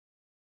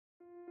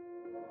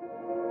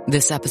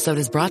This episode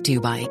is brought to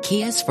you by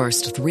Kia's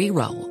first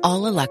 3-row,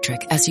 all-electric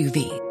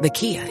SUV, the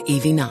Kia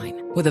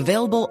EV9, with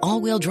available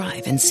all-wheel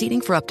drive and seating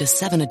for up to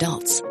 7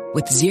 adults,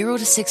 with 0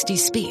 to 60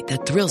 speed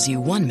that thrills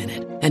you 1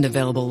 minute and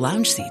available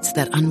lounge seats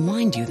that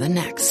unwind you the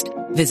next.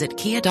 Visit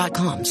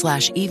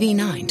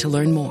kia.com/EV9 to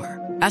learn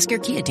more. Ask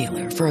your Kia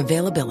dealer for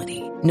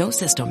availability. No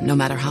system, no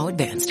matter how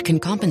advanced, can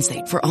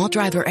compensate for all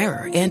driver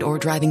error and or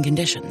driving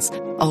conditions.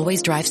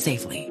 Always drive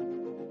safely.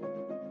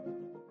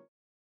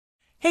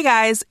 Hey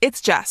guys,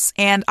 it's Jess,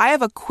 and I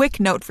have a quick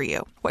note for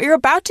you. What you're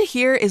about to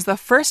hear is the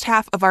first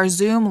half of our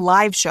Zoom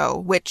live show,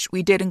 which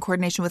we did in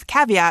coordination with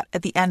Caveat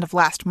at the end of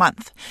last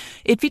month.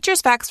 It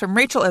features facts from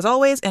Rachel as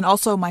always, and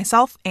also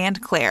myself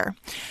and Claire.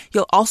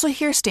 You'll also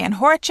hear Stan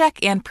Horacek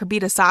and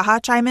Prabita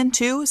Saha chime in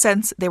too,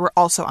 since they were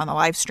also on the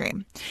live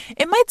stream.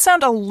 It might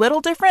sound a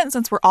little different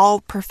since we're all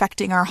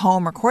perfecting our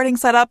home recording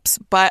setups,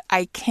 but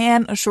I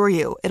can assure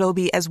you it'll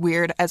be as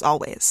weird as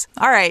always.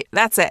 All right,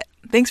 that's it.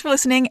 Thanks for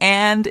listening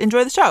and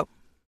enjoy the show.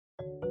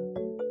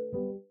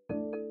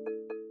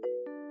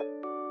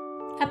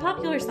 At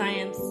Popular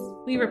Science,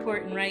 we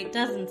report and write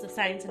dozens of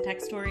science and tech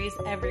stories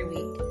every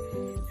week.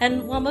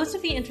 And while most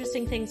of the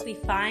interesting things we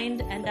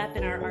find end up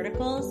in our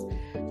articles,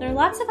 there are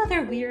lots of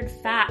other weird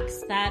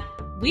facts that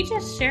we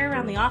just share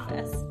around the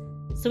office.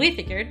 So we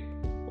figured,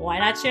 why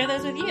not share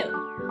those with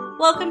you?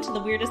 Welcome to The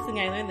Weirdest Thing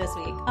I Learned This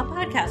Week, a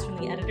podcast from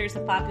the editors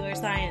of Popular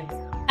Science.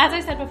 As I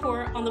said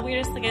before, on The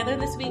Weirdest Thing I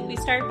Learned This Week, we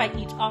start by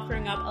each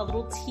offering up a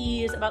little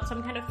tease about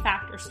some kind of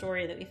fact or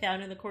story that we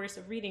found in the course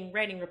of reading,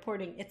 writing,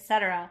 reporting,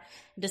 etc.,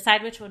 and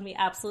decide which one we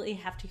absolutely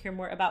have to hear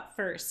more about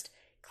first.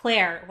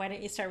 Claire, why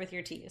don't you start with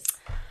your tease?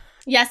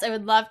 Yes, I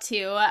would love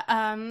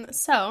to.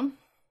 So,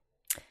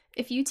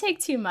 if you take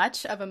too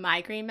much of a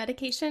migraine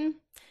medication,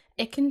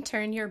 it can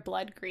turn your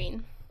blood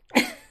green.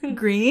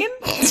 Green?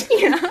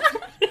 Yeah.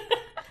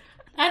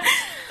 That's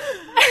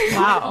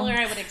wow. the color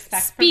I would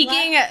expect from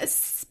blood.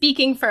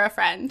 Speaking for a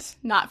friend,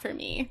 not for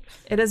me.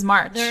 It is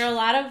March. There are a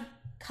lot of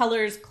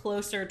colors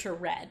closer to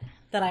red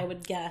that I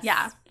would guess.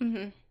 Yeah.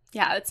 Mm-hmm.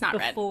 Yeah, it's not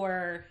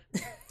before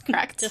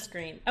correct. Just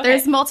green. Okay.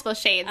 There's multiple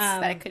shades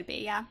that it could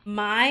be, yeah.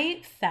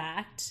 My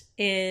fact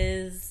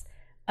is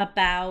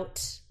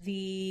about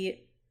the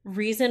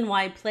reason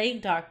why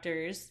plague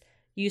doctors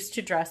used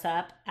to dress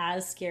up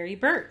as scary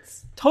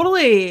birds.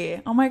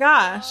 Totally. Oh my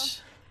gosh.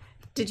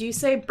 Did you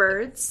say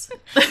birds?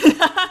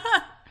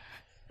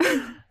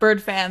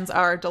 Bird fans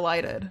are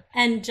delighted.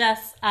 And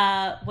Jess,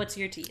 what's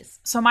your tease?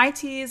 So my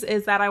tease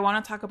is that I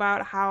want to talk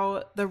about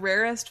how the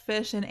rarest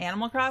fish in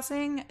Animal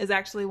Crossing is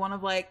actually one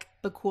of like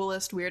the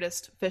coolest,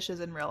 weirdest fishes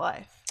in real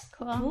life.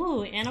 Cool.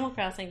 Ooh, Animal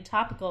Crossing,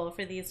 topical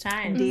for these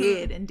times.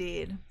 Indeed,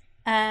 indeed.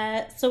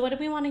 So what do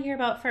we want to hear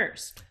about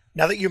first?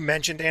 Now that you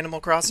mentioned Animal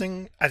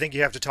Crossing, I think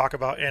you have to talk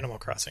about Animal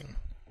Crossing.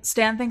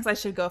 Stan thinks I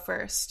should go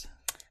first.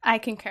 I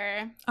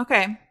concur.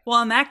 Okay.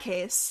 Well, in that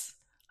case,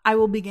 I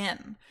will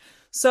begin.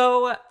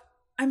 So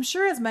I'm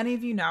sure as many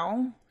of you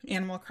know,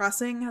 Animal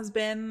Crossing has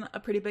been a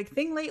pretty big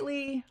thing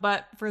lately,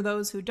 but for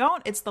those who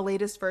don't, it's the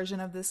latest version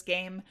of this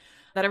game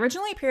that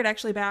originally appeared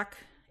actually back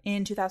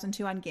in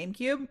 2002 on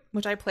GameCube,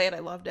 which I played. I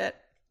loved it.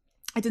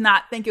 I did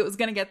not think it was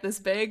going to get this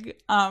big,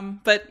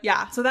 but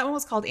yeah. So that one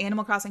was called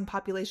Animal Crossing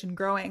Population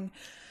Growing.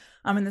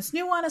 And this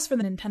new one is for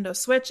the Nintendo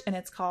Switch, and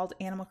it's called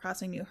Animal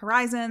Crossing New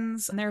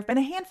Horizons. And there have been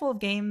a handful of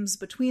games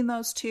between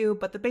those two,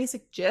 but the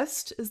basic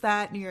gist is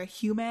that you're a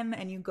human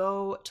and you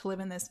go to live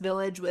in this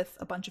village with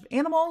a bunch of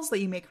animals that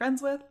you make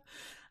friends with.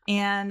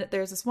 And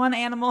there's this one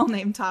animal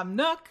named Tom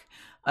Nook,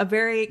 a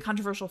very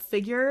controversial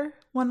figure,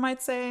 one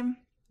might say.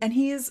 And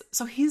he's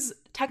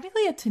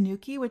technically a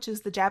tanuki, which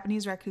is the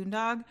Japanese raccoon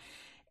dog.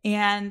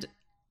 And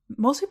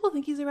most people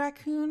think he's a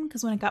raccoon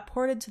because when it got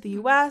ported to the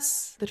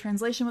US, the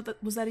translation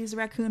was that he's a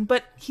raccoon,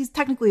 but he's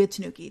technically a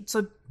tanuki.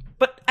 So,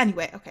 but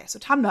anyway, okay. So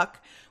Tom Nook,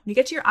 when you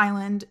get to your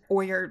island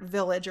or your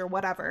village or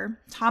whatever,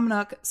 Tom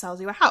Nook sells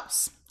you a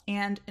house.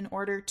 And in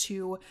order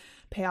to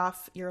pay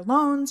off your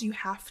loans, you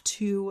have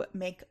to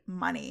make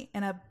money.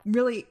 And a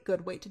really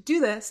good way to do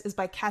this is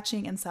by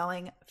catching and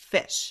selling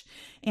fish.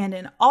 And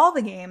in all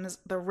the games,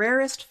 the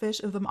rarest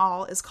fish of them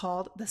all is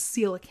called the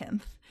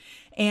coelacanth.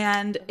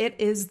 And it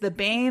is the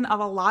bane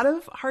of a lot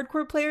of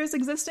hardcore players'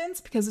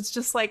 existence because it's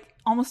just like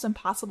almost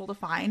impossible to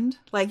find.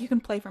 Like you can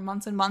play for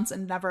months and months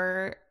and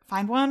never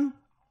find one.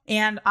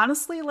 And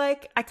honestly,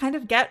 like I kind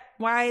of get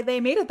why they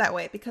made it that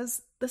way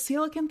because the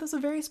coelacanth is a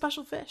very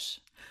special fish.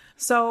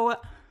 So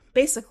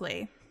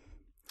basically,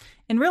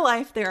 in real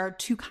life, there are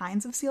two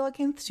kinds of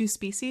coelacanth, two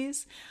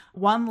species.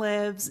 One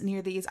lives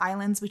near these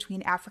islands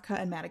between Africa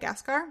and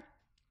Madagascar,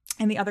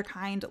 and the other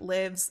kind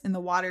lives in the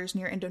waters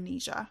near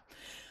Indonesia.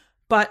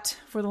 But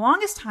for the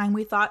longest time,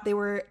 we thought they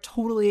were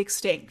totally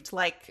extinct,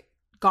 like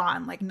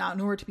gone, like not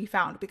nowhere to be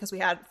found, because we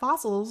had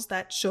fossils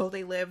that show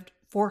they lived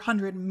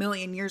 400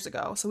 million years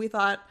ago. So we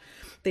thought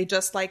they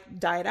just like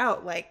died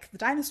out like the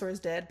dinosaurs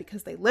did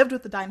because they lived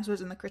with the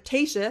dinosaurs in the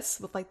Cretaceous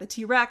with like the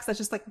T-Rex. That's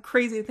just like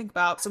crazy to think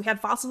about. So we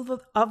had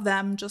fossils of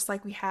them just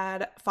like we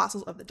had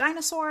fossils of the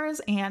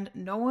dinosaurs, and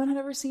no one had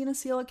ever seen a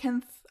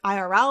coelacanth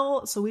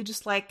IRL. So we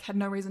just like had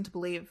no reason to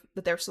believe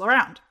that they're still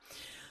around.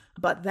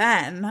 But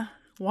then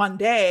one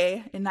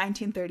day in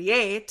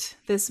 1938,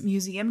 this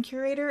museum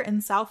curator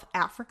in South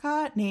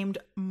Africa named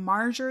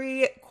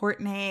Marjorie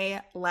Courtney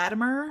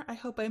Latimer, I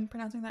hope I'm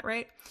pronouncing that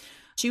right,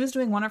 she was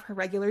doing one of her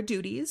regular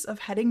duties of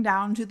heading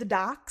down to the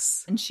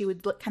docks, and she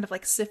would kind of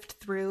like sift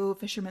through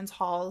fishermen's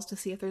halls to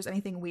see if there's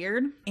anything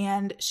weird.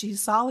 And she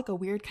saw like a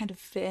weird kind of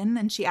fin,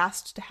 and she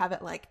asked to have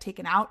it like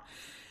taken out.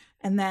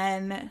 And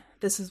then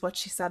this is what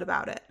she said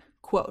about it.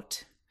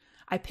 Quote,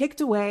 I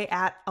picked away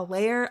at a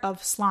layer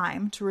of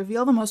slime to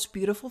reveal the most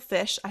beautiful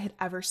fish I had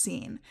ever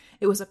seen.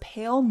 It was a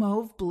pale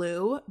mauve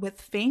blue with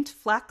faint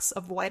flecks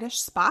of whitish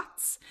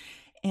spots,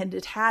 and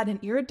it had an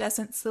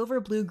iridescent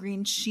silver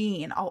blue-green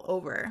sheen all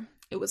over.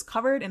 It was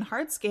covered in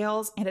hard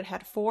scales, and it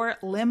had 4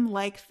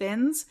 limb-like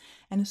fins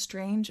and a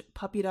strange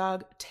puppy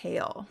dog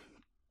tail.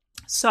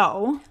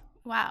 So...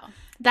 Wow.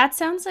 That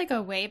sounds like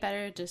a way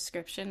better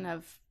description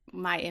of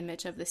my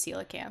image of the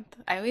coelacanth.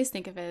 I always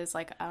think of it as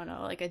like, I don't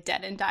know, like a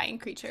dead and dying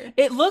creature.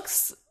 It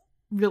looks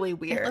really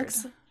weird.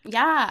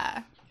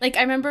 Yeah. Like,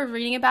 I remember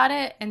reading about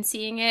it and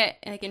seeing it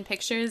like in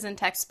pictures and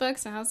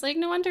textbooks, and I was like,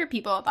 no wonder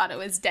people thought it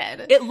was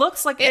dead. It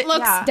looks like it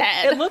looks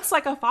dead. It looks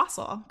like a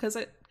fossil because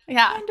it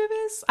kind of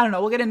is. I don't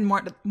know. We'll get in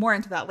more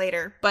into that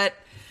later. But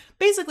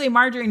basically,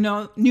 Marjorie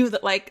knew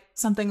that like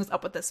something was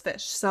up with this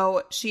fish.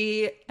 So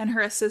she and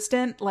her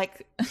assistant,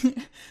 like,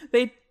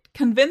 they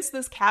convinced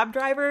this cab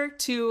driver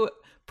to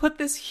put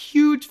this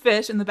huge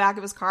fish in the back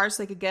of his car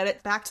so they could get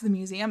it back to the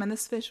museum. And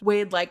this fish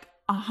weighed like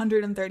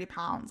 130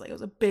 pounds. Like, it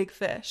was a big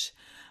fish.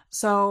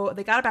 So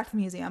they got it back to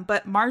the museum,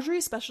 but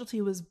Marjorie's specialty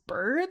was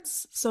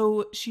birds.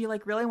 So she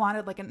like really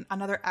wanted like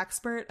another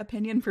expert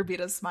opinion for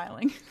Vita's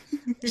smiling.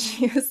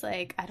 She was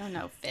like, I don't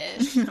know,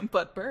 fish,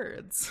 but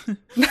birds.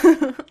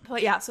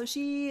 But yeah, so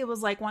she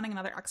was like wanting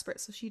another expert.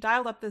 So she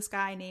dialed up this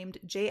guy named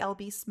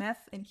J.L.B.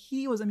 Smith, and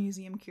he was a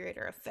museum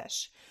curator of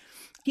fish.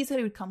 He said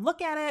he would come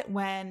look at it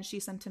when she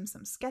sent him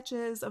some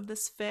sketches of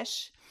this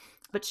fish.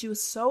 But she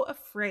was so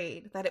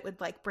afraid that it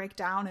would like break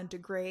down and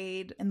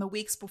degrade in the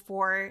weeks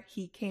before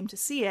he came to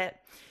see it.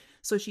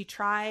 So she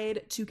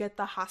tried to get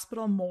the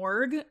hospital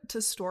morgue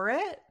to store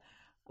it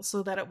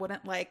so that it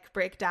wouldn't like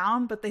break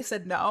down, but they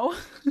said no.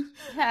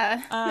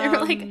 Yeah. They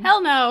were like, hell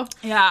no.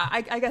 Yeah,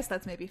 I guess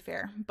that's maybe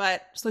fair.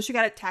 But so she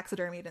got it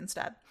taxidermied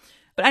instead.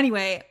 But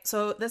anyway,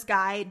 so this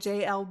guy,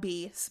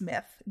 J.L.B.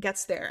 Smith,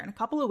 gets there in a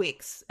couple of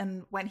weeks.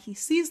 And when he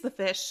sees the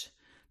fish,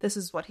 this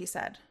is what he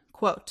said.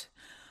 Quote,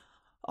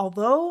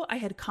 although I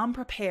had come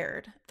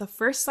prepared, the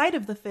first sight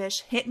of the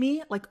fish hit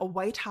me like a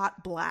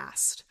white-hot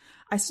blast.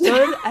 I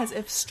stood as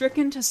if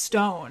stricken to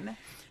stone.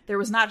 There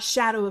was not a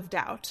shadow of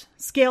doubt.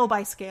 Scale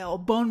by scale,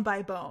 bone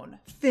by bone,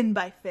 fin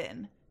by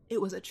fin. It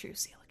was a true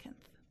coelacanth.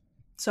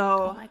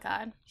 So, oh my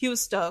God. He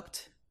was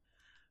stoked.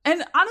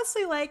 And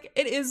honestly, like,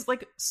 it is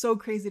like so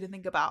crazy to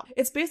think about.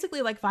 It's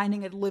basically like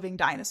finding a living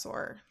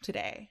dinosaur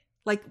today.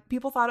 Like,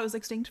 people thought it was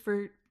extinct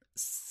for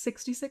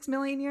 66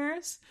 million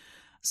years.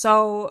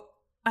 So,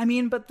 I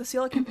mean, but the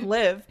coelacanth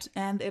lived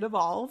and it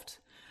evolved.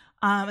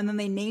 And then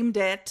they named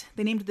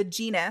the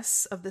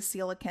genus of the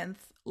coelacanth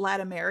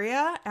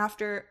Latimeria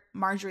after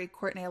Marjorie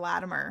Courtney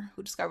Latimer,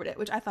 who discovered it,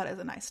 which I thought is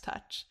a nice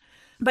touch.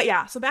 But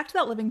yeah, so back to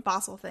that living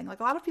fossil thing. Like,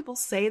 a lot of people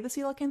say the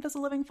coelacanth is a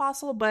living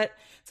fossil, but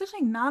it's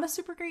actually not a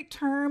super great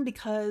term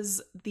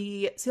because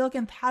the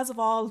coelacanth has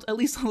evolved at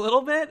least a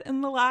little bit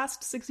in the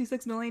last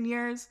 66 million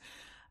years.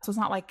 So it's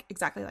not like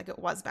exactly like it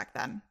was back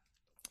then.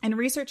 And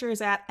researchers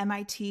at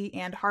MIT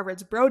and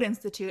Harvard's Broad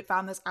Institute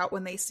found this out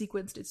when they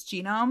sequenced its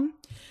genome.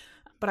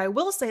 But I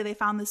will say they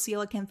found the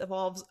coelacanth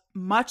evolves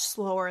much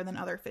slower than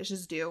other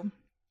fishes do.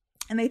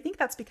 And they think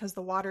that's because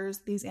the waters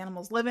these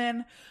animals live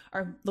in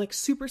are like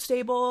super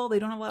stable. They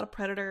don't have a lot of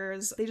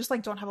predators. They just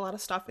like don't have a lot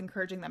of stuff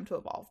encouraging them to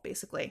evolve,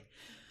 basically.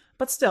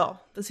 But still,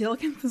 the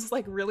coelacanth is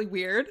like really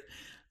weird.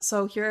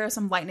 So here are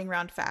some lightning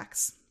round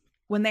facts.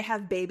 When they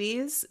have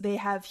babies, they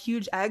have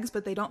huge eggs,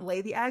 but they don't lay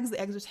the eggs. The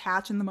eggs just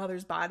hatch in the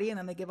mother's body and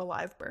then they give a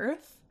live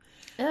birth.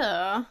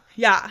 Ew.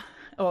 Yeah.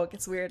 Oh, it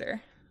gets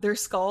weirder. Their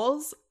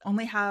skulls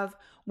only have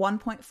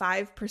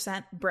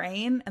 1.5%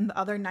 brain and the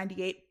other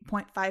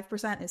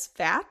 98.5% is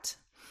fat.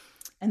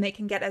 And they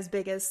can get as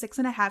big as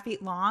 6.5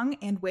 feet long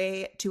and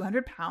weigh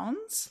 200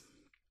 pounds.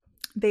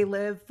 They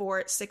live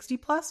for 60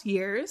 plus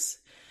years.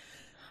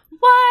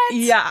 What?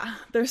 Yeah,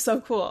 they're so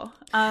cool.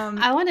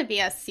 I want to be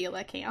a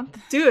coelacanth.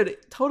 Dude,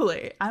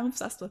 totally. I'm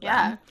obsessed with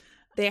them.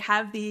 They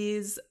have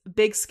these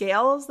big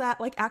scales that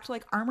like act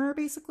like armor,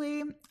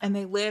 basically. And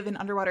they live in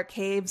underwater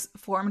caves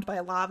formed by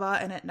lava.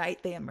 And at night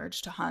they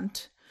emerge to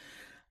hunt.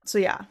 So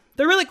yeah,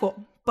 they're really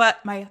cool.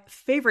 But my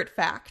favorite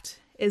fact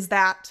is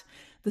that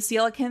the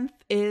coelacanth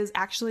is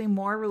actually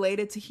more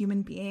related to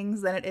human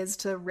beings than it is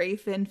to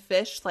ray-finned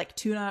fish like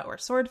tuna or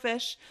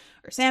swordfish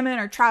or salmon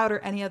or trout or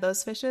any of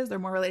those fishes. They're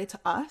more related to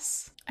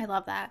us. I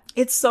love that.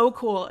 It's so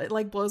cool. It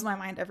like blows my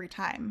mind every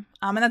time.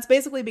 And that's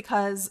basically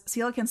because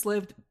coelacanths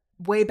lived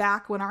way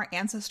back when our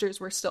ancestors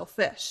were still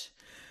fish.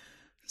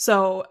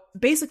 So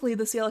basically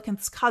the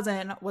coelacanth's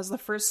cousin was the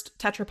first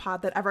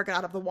tetrapod that ever got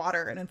out of the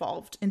water and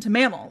evolved into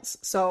mammals.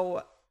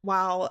 So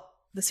while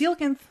the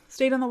coelacanth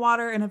stayed in the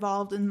water and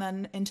evolved and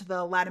then into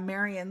the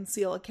Latimerian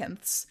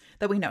coelacanths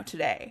that we know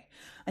today.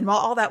 And while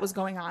all that was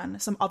going on,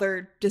 some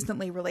other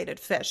distantly related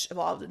fish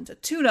evolved into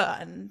tuna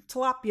and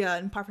tilapia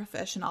and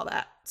pufferfish and all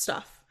that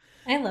stuff.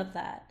 I love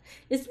that.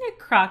 Isn't it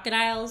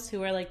crocodiles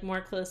who are like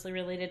more closely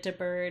related to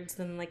birds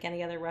than like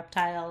any other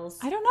reptiles?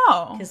 I don't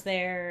know. Because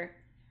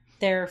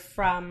they're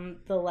from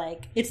the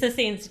like, it's the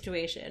same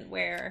situation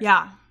where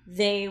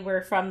they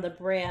were from the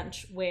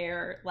branch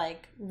where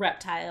like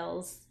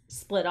reptiles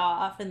split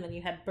off and then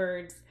you had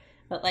birds,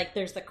 but like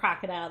there's the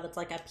crocodile that's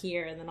like up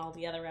here and then all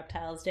the other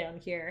reptiles down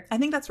here. I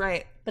think that's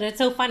right. But it's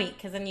so funny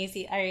because then you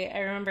see, I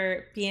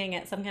remember being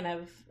at some kind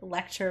of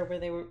lecture where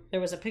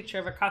there was a picture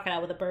of a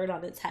crocodile with a bird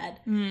on its head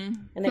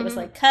and it was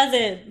like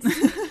cousins.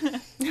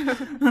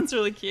 That's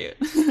really cute.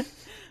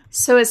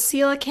 So a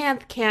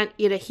coelacanth can't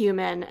eat a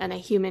human and a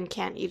human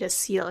can't eat a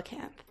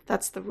coelacanth.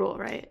 That's the rule,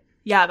 right?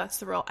 Yeah, that's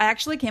the rule. I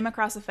actually came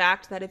across the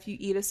fact that if you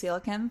eat a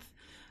coelacanth,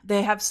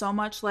 they have so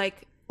much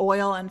like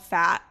oil and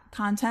fat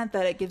content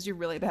that it gives you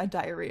really bad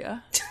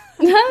diarrhea.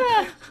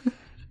 The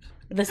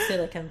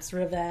coelacanth's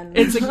revenge.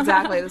 It's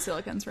exactly the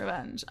coelacanth's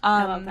revenge.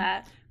 I love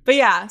that. But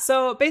yeah,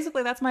 so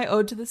basically that's my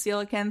ode to the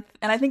coelacanth.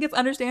 And I think it's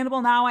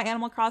understandable now why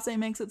Animal Crossing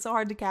makes it so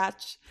hard to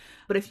catch.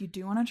 But if you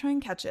do want to try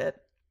and catch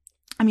it,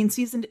 I mean,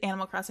 seasoned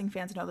Animal Crossing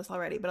fans know this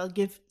already, but I'll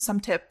give some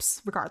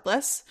tips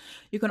regardless.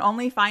 You can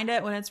only find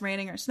it when it's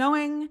raining or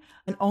snowing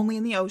and only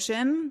in the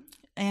ocean.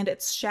 And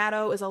its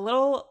shadow is a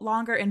little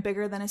longer and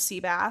bigger than a sea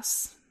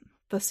bass.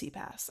 The sea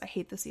bass. I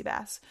hate the sea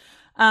bass.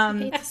 I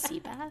hate the sea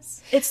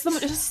bass. It's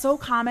just so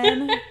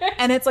common,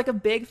 and it's like a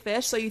big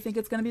fish, so you think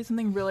it's going to be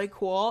something really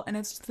cool, and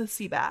it's just the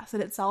sea bass,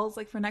 and it sells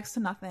like for next to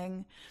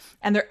nothing,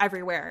 and they're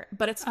everywhere,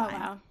 but it's fine. Oh,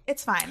 wow.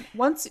 It's fine.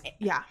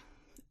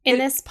 In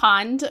this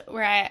pond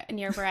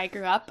near where I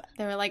grew up,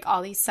 there were like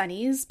all these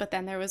sunnies, but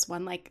then there was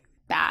one like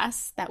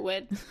bass that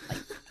would like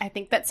I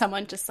think that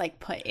someone just like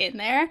put in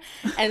there,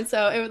 and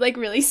so it would like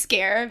really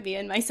scare me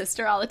and my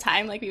sister all the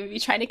time. Like we would be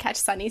trying to catch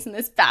sunnies and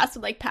this bass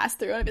would like pass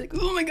through and I'd be like,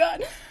 oh my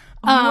god.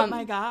 Oh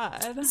my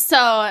god.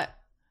 So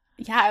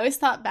yeah, I always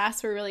thought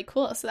bass were really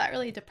cool, so that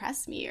really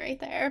depressed me right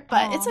there.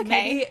 But it's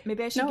okay.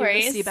 Maybe I should give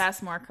the sea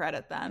bass more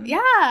credit then.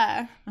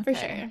 Yeah, for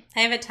sure. I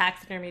have a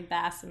taxidermied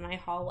bass in my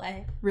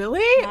hallway.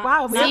 Really?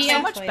 Wow, we have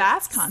so much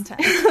bass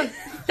content.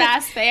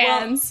 Bass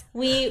fans.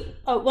 Well,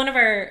 one of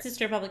our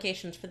sister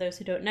publications, for those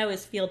who don't know,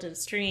 is Field and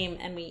Stream,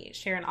 and we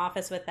share an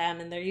office with them,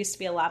 and there used to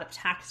be a lot of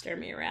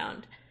taxidermy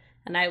around.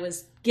 And I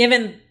was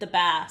given the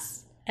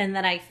bass, and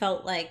then I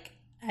felt like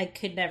I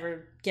could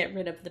never get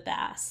rid of the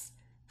bass.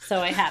 So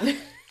I have it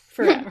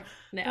forever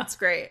now. That's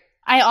great.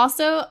 I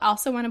also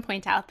want to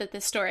point out that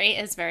this story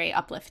is very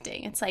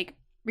uplifting. It's like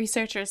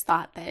researchers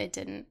thought that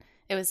it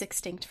was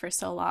extinct for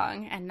so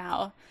long, and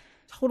now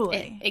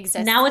totally it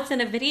exists. Now it's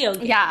in a video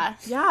game.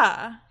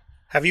 Yeah.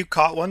 Have you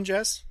caught one,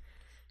 Jess?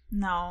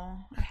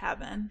 No, I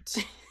haven't.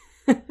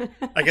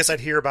 I guess I'd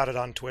hear about it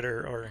on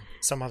Twitter or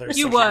some other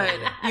You social would.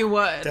 media. You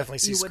would. Definitely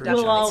see screenshots.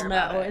 We'll all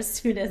know as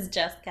soon as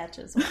Jess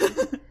catches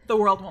one. The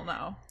world will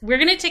know. We're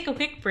going to take a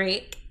quick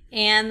break,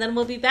 and then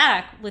we'll be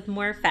back with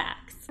more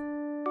facts.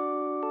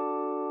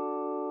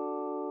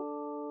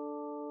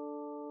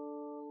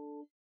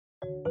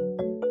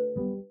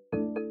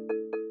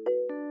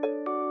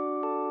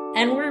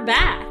 And we're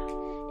back.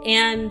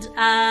 And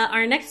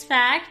our next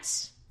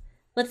fact,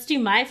 let's do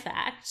my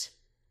fact.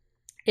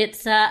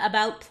 It's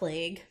about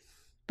plague,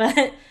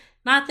 but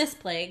not this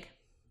plague,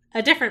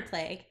 a different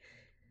plague.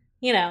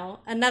 You know,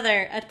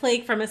 a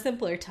plague from a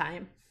simpler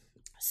time.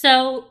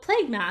 So,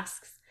 plague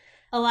masks.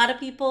 A lot of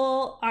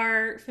people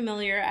are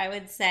familiar, I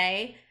would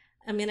say.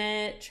 I'm going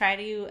to try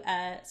to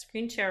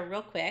screen share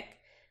real quick.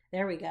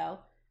 There we go.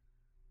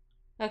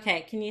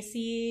 Okay, can you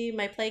see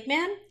my plague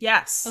man?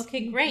 Yes.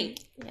 Okay,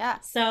 great.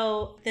 Yeah.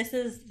 So this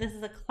is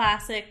a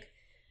classic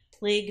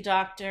plague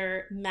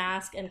doctor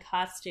mask and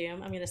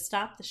costume. I'm going to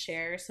stop the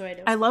share so I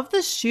don't... I love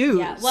the shoes.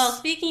 Yeah. Well,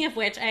 speaking of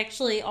which, I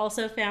actually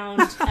also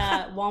found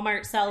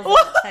Walmart sells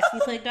a sexy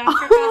plague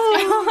doctor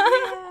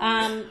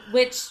costume,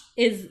 which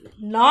is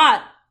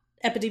not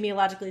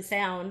epidemiologically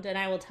sound, and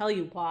I will tell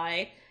you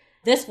why.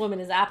 This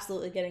woman is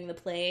absolutely getting the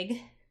plague.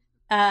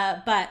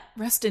 But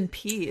rest in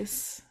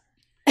peace.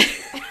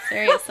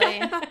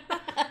 Seriously.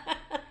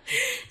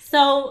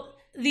 So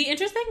the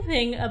interesting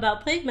thing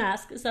about plague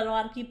masks is that a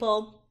lot of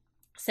people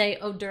say,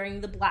 oh,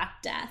 during the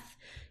Black Death,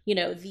 you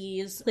know,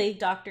 these plague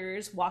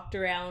doctors walked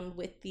around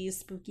with these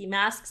spooky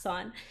masks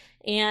on.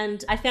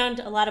 And I found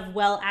a lot of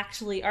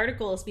actually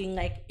articles being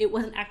like, it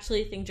wasn't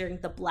actually a thing during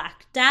the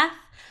Black Death,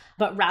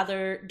 but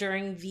rather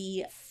during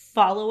the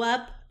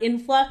follow-up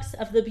influx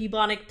of the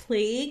bubonic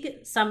plague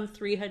some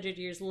 300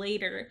 years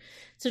later.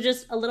 So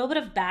just a little bit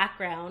of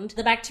background.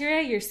 The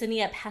bacteria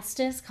Yersinia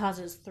pestis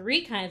causes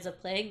 3 kinds of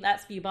plague.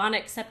 That's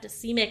bubonic,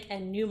 septicemic,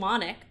 and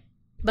pneumonic.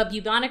 But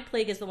bubonic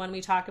plague is the one we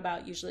talk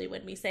about usually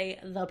when we say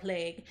the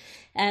plague.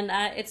 And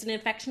it's an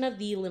infection of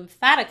the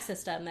lymphatic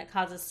system that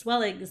causes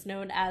swellings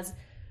known as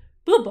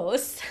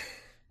buboes,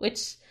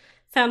 which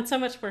sounds so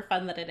much more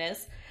fun than it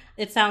is.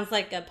 It sounds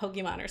like a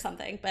Pokemon or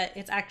something, but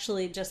it's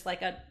actually just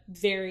like a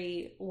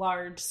very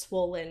large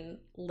swollen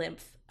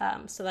lymph.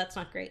 So that's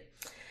not great.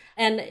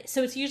 And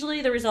so it's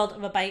usually the result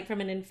of a bite from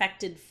an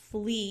infected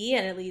flea,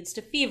 and it leads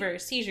to fever,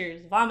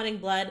 seizures, vomiting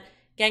blood,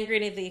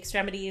 gangrene of the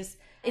extremities.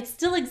 It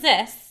still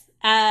exists,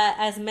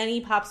 as many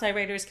pop sci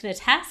writers can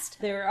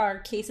attest. There are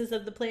cases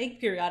of the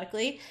plague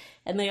periodically,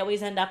 and they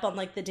always end up on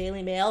like the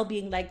Daily Mail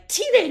being like,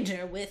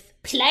 teenager with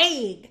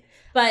plague.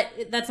 But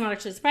that's not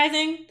actually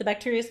surprising. The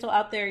bacteria is still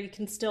out there. You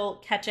can still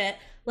catch it.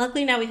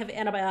 Luckily, now we have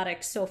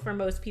antibiotics, so for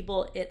most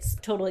people, it's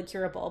totally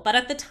curable. But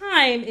at the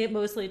time, it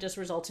mostly just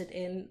resulted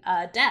in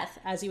death,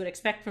 as you would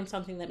expect from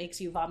something that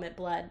makes you vomit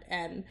blood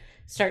and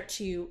start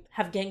to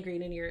have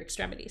gangrene in your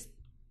extremities.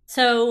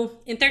 So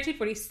in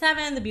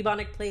 1347, the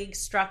bubonic plague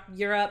struck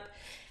Europe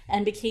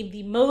and became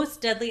the most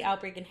deadly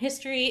outbreak in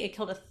history. It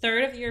killed a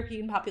third of the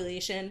European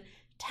population,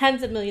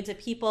 tens of millions of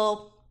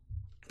people.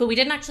 But we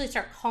didn't actually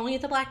start calling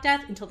it the Black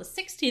Death until the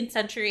 16th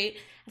century.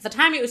 At the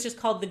time, it was just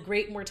called the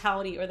Great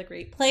Mortality or the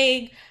Great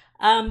Plague.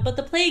 But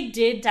the plague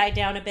did die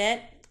down a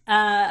bit.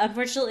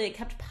 Unfortunately, it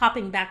kept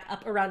popping back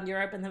up around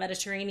Europe and the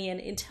Mediterranean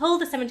until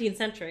the 17th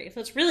century.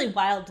 So it's really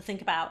wild to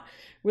think about.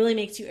 Really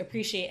makes you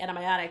appreciate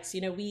antibiotics.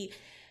 You know, we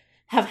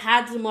have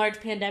had some large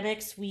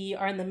pandemics. We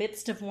are in the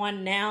midst of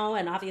one now.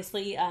 And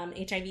obviously,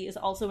 HIV is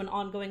also an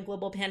ongoing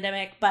global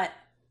pandemic. But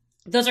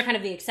those are kind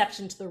of the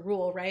exception to the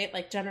rule, right?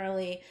 Like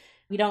generally,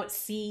 we don't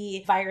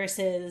see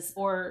viruses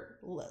or,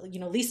 you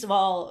know, least of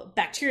all,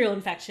 bacterial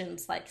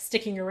infections like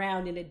sticking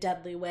around in a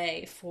deadly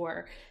way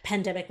for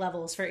pandemic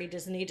levels for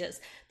ages and ages.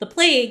 The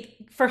plague,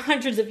 for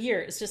hundreds of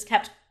years, just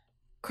kept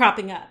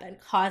cropping up and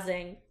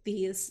causing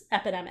these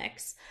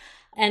epidemics.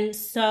 And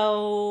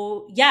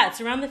so, yeah,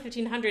 it's around the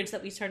 1500s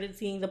that we started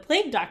seeing the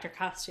plague doctor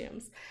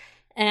costumes.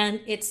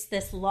 And it's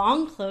this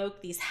long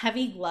cloak, these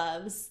heavy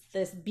gloves,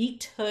 this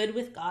beaked hood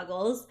with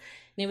goggles.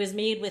 And it was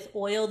made with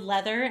oiled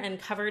leather and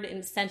covered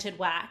in scented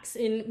wax.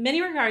 In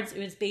many regards, it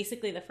was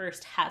basically the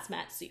first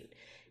hazmat suit.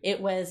 It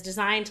was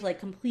designed to like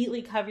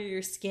completely cover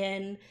your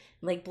skin,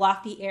 like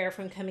block the air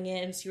from coming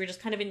in. So you were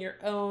just kind of in your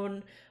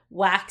own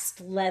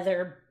waxed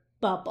leather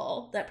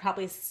bubble that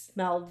probably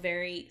smelled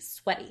very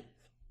sweaty.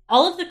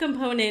 All of the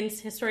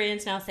components,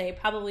 historians now say,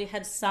 probably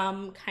had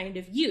some kind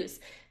of use.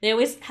 They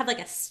always had like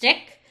a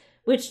stick,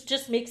 which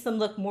just makes them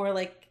look more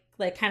like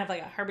kind of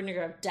like a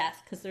harbinger of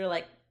death, because they're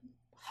like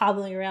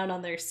hobbling around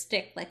on their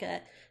stick like a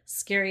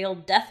scary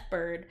old death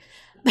bird.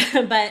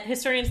 But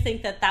historians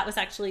think that that was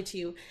actually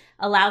to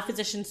allow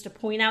physicians to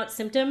point out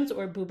symptoms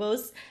or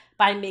buboes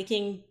by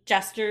making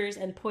gestures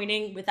and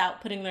pointing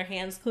without putting their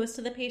hands close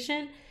to the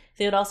patient.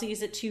 They would also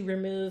use it to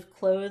remove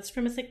clothes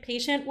from a sick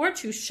patient or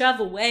to shove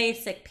away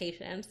sick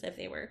patients if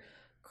they were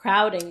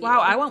crowding. Wow,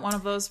 I want one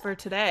of those for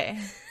today.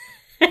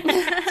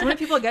 So many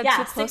people get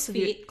too close to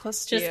you.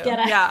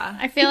 Yeah,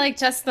 I feel like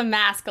just the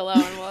mask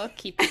alone will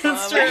keep people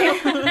away.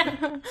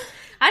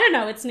 I don't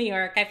know. It's New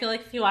York. I feel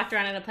like if you walked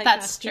around in a plague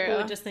mask, people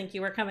would just think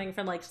you were coming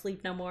from like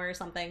Sleep No More or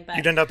something. But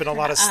you'd end up in a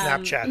lot of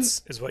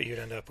Snapchats is what you'd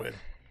end up with.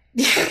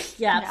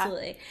 Yeah,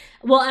 absolutely.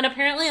 Well, and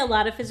apparently a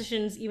lot of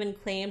physicians even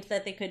claimed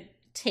that they could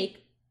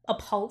take a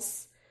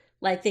pulse.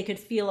 Like they could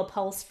feel a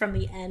pulse from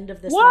the end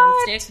of this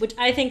long stick, which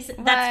I think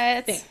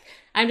that's fake.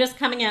 I'm just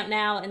coming out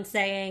now and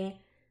saying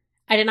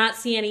I did not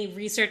see any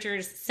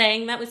researchers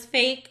saying that was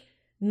fake,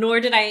 nor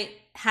did I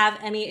have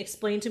any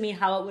explain to me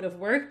how it would have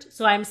worked.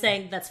 So I'm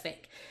saying that's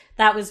fake.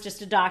 That was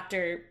just a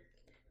doctor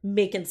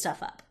making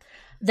stuff up.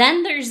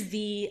 Then there's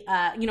the,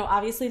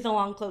 obviously the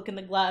long cloak and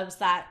the gloves,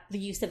 that the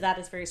use of that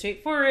is very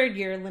straightforward.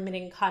 You're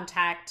limiting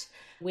contact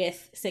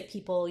with sick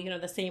people,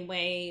 the same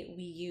way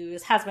we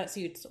use hazmat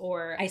suits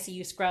or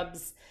ICU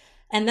scrubs.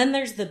 And then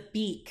there's the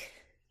beak.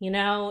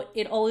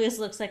 It always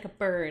looks like a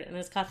bird and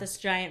it's got this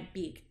giant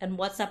beak. And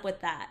what's up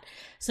with that?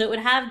 So it would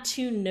have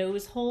 2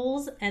 nose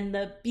holes, and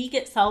the beak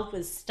itself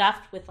was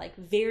stuffed with like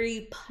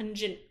very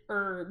pungent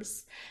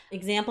herbs.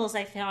 Examples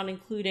I found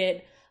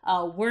included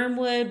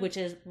wormwood, which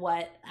is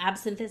what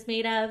absinthe is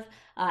made of,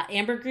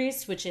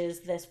 ambergris, which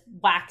is this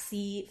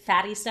waxy,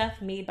 fatty stuff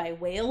made by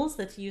whales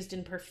that's used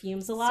in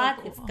perfumes a lot.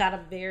 So cool. It's got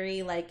a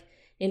very like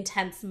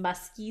intense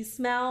musky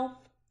smell.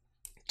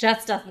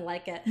 Jess doesn't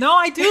like it. No,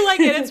 I do like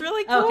it. It's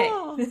really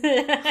cool.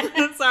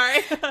 Okay.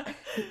 Sorry.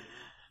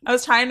 I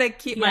was trying to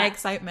keep my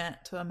excitement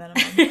to a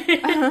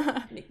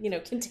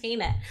minimum.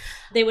 Contain it.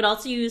 They would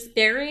also use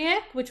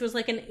bariac, which was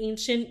like an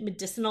ancient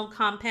medicinal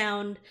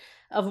compound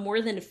of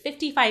more than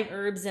 55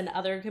 herbs and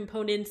other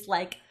components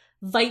like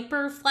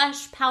viper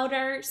flesh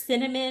powder,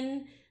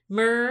 cinnamon,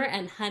 myrrh,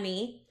 and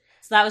honey.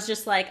 So that was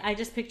just like, I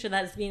just picture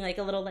that as being like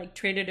a little like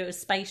Trader Joe's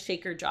spice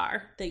shaker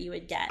jar that you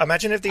would get.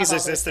 Imagine if these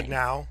existed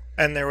now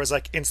and there was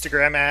like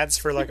Instagram ads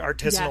for like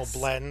artisanal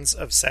blends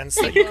of scents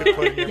that you could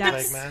put in your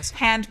plague mask.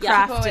 Handcrafted.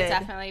 Yeah, people would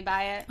definitely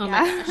buy it. Oh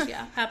my gosh,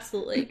 yeah,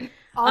 absolutely.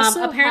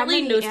 Also,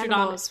 apparently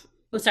Nostradamus.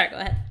 Oh, sorry, go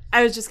ahead.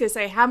 I was just going to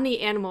say, how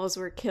many animals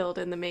were killed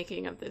in the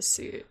making of this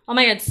suit? Oh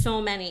my God,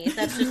 so many.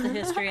 That's just the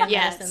history of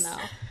medicine,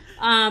 though.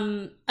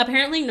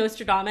 Apparently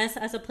Nostradamus,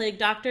 as a plague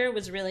doctor,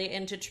 was really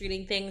into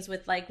treating things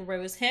with like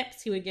rose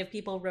hips. He would give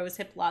people rose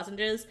hip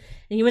lozenges,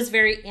 and he was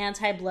very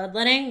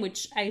anti-bloodletting,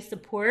 which I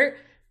support.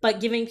 But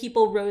giving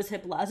people rose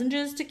hip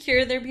lozenges to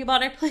cure their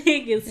bubonic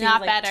plague is not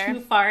like better.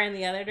 too far in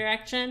the other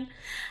direction.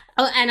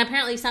 Oh, and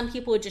apparently some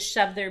people would just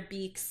shove their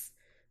beaks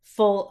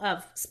full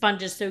of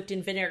sponges soaked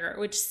in vinegar,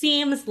 which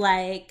seems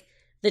like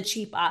the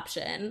cheap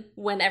option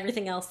when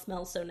everything else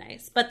smells so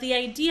nice. But the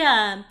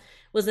idea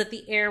was that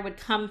the air would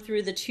come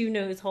through the two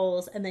nose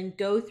holes and then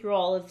go through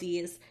all of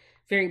these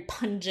very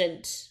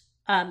pungent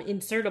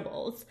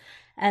insertables.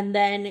 And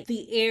then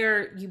the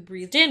air you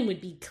breathed in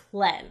would be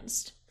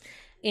cleansed.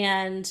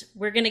 And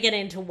we're going to get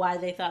into why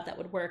they thought that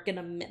would work in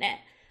a minute.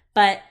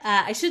 But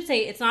I should say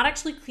it's not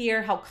actually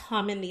clear how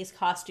common these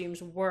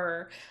costumes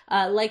were.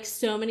 Like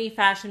so many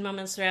fashion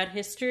moments throughout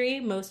history,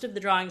 most of the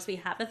drawings we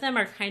have of them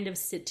are kind of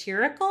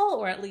satirical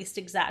or at least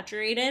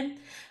exaggerated.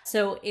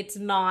 So it's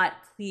not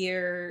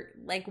clear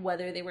like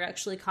whether they were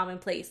actually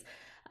commonplace.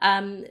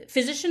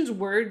 Physicians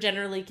were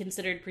generally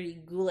considered pretty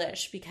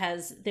ghoulish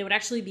because they would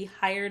actually be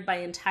hired by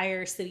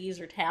entire cities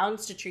or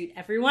towns to treat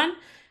everyone.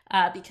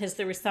 Because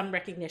there was some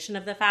recognition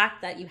of the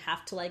fact that you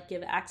have to like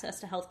give access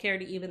to healthcare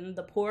to even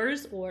the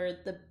poors, or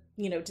the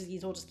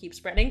disease will just keep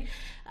spreading.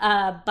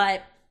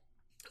 But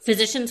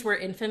physicians were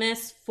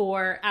infamous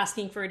for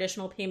asking for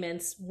additional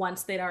payments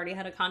once they'd already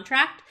had a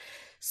contract.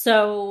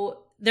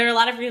 So there are a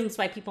lot of reasons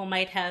why people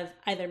might have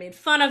either made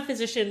fun of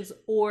physicians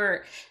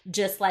or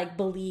just like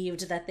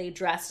believed that they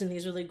dressed in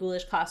these really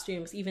ghoulish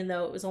costumes, even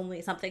though it was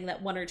only something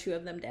that one or two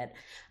of them did.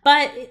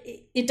 But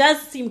it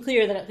does seem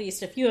clear that at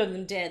least a few of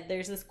them did.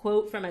 There's this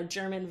quote from a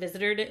German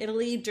visitor to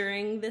Italy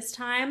during this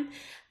time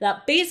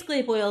that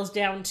basically boils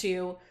down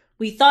to,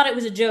 "We thought it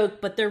was a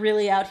joke, but they're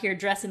really out here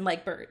dressing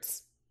like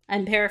birds."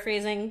 I'm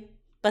paraphrasing,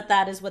 but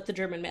that is what the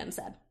German man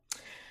said.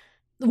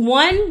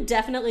 One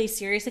definitely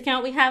serious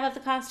account we have of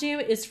the costume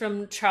is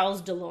from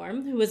Charles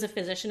Delorme, who was a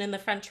physician in the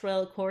French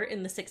royal court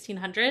in the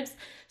 1600s.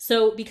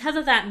 So because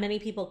of that, many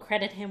people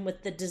credit him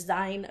with the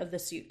design of the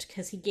suit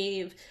because he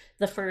gave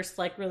the first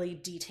like really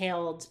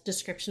detailed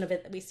description of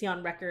it that we see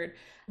on record.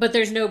 But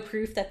there's no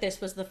proof that this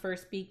was the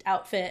first beaked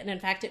outfit. And in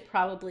fact, it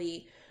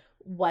probably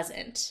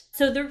wasn't.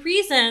 So the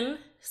reason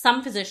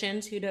some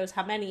physicians, who knows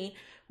how many,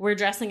 were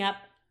dressing up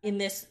in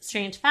this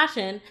strange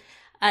fashion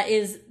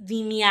is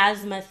the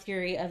miasma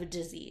theory of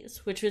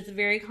disease, which was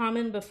very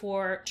common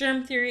before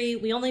germ theory.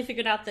 We only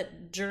figured out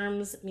that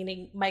germs,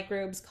 meaning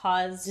microbes,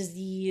 cause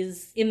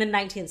disease in the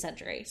 19th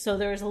century. So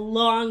there was a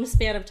long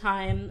span of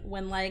time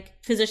when like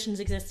physicians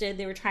existed.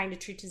 They were trying to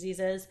treat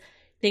diseases.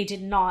 They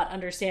did not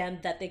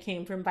understand that they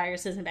came from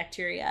viruses and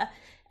bacteria.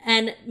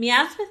 And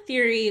miasma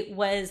theory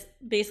was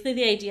basically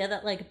the idea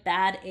that like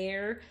bad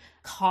air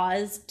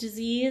caused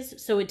disease.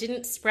 So it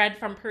didn't spread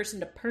from person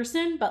to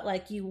person, but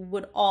like you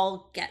would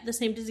all get the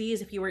same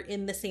disease if you were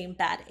in the same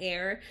bad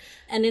air.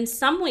 And in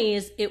some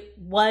ways, it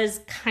was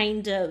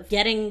kind of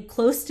getting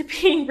close to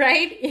being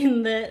right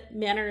in the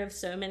manner of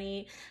so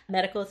many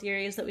medical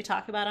theories that we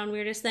talk about on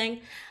Weirdest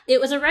Thing.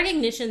 It was a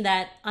recognition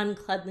that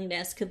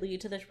uncleanliness could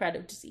lead to the spread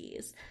of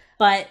disease.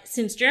 But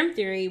since germ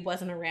theory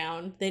wasn't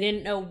around, they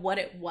didn't know what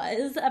it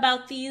was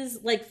about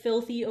these like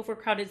filthy,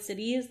 overcrowded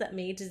cities that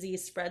made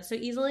disease spread so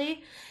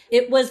easily.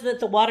 It was that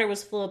the water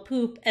was full of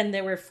poop and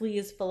there were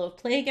fleas full of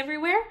plague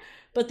everywhere.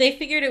 But they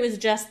figured it was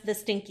just the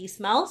stinky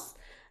smells.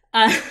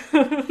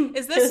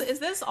 Is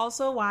this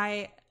also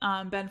why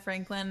Ben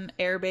Franklin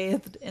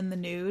airbathed in the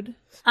nude?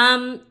 I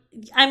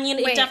mean,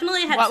 it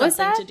definitely had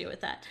something to do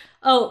with that.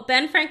 Oh,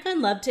 Ben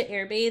Franklin loved to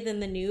airbathe in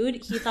the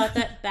nude. He thought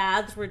that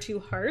baths were too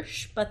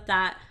harsh, but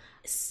that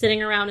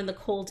sitting around in the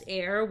cold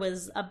air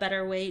was a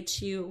better way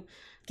to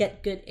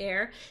get good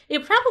air.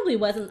 It probably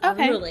wasn't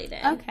unrelated.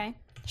 Okay.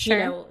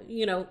 Sure.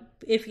 You know,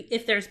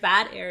 if there's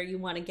bad air, you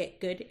want to get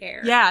good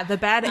air. Yeah, the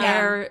bad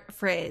air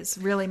phrase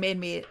really made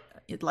me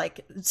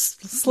like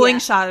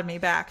slingshotted me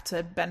back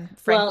to Ben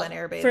Franklin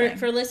airbathing.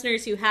 For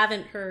listeners who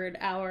haven't heard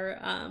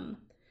our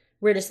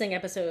Weirdest Thing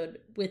episode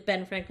with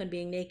Ben Franklin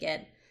being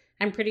naked,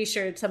 I'm pretty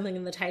sure it's something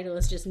in the title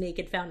is just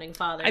Naked Founding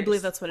Fathers. I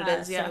believe that's what it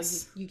is, yes.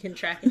 So you can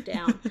track it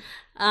down.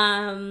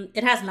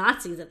 It has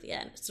Nazis at the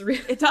end.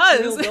 It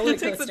does. It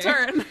takes a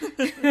turn.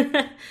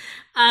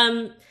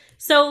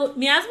 So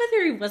miasma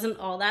theory wasn't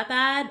all that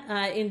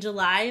bad. In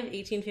July of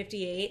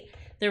 1858,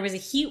 there was a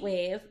heat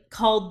wave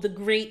called the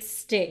Great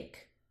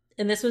Stink.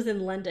 And this was in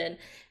London.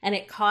 And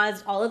it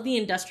caused all of the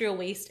industrial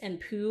waste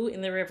and poo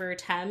in the River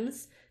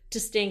Thames to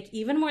stink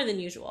even more than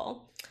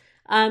usual.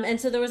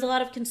 And so there was a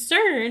lot of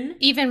concern.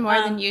 Even more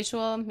than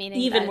usual, meaning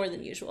even more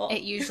than usual.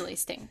 It usually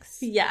stinks.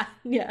 Yeah.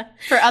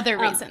 For other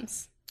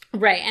reasons.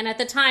 Right. And at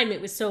the time, it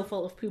was so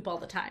full of poop all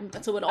the time.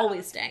 So it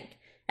always stank.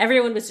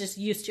 Everyone was just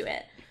used to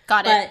it.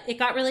 Got it. But it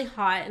got really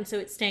hot, and so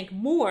it stank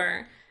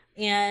more.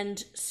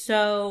 And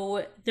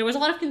so there was a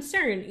lot of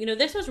concern. You know,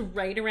 this was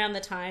right around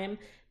the time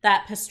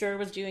that Pasteur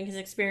was doing his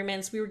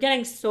experiments. We were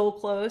getting so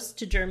close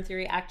to germ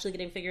theory actually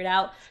getting figured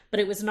out, but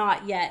it was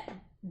not yet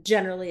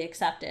generally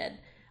accepted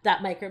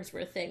that microbes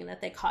were a thing and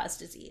that they cause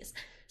disease.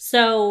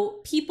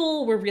 So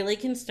people were really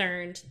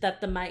concerned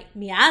that the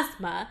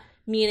miasma,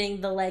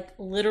 meaning the like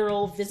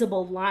literal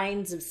visible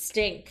lines of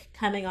stink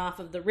coming off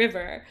of the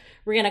river,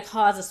 were going to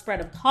cause a spread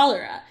of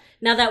cholera.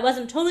 Now, that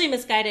wasn't totally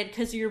misguided,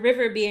 because your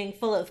river being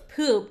full of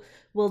poop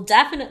will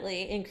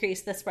definitely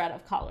increase the spread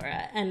of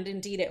cholera. And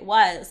indeed it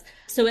was.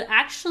 So it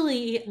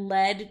actually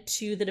led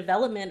to the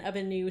development of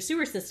a new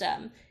sewer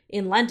system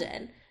in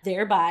London,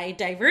 thereby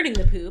diverting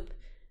the poop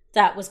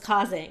that was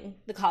causing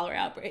the cholera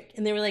outbreak.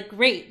 And they were like,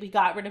 great, we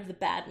got rid of the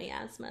bad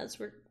miasmas.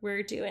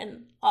 We're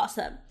doing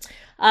awesome.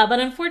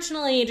 But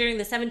unfortunately, during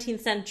the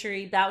 17th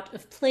century bout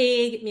of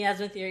plague,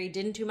 miasma theory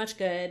didn't do much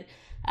good.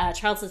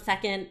 Charles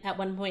II at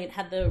one point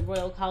had the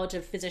Royal College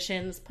of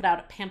Physicians put out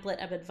a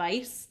pamphlet of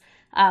advice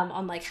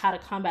on like how to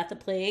combat the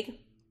plague.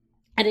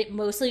 And it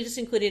mostly just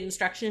included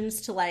instructions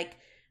to like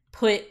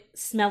put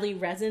smelly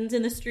resins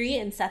in the street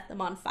and set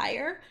them on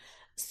fire.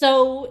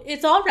 So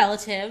it's all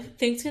relative.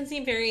 Things can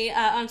seem very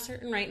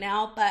uncertain right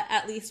now, but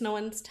at least no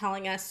one's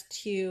telling us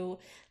to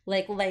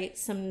like light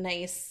some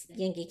nice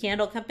Yankee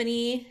Candle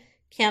Company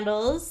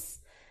candles.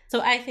 So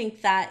I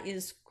think that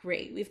is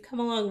great. We've come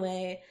a long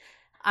way.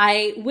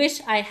 I wish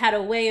I had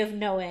a way of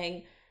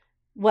knowing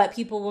what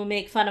people will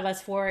make fun of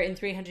us for in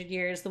 300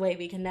 years, the way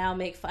we can now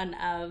make fun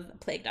of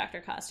plague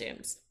doctor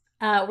costumes.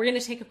 We're going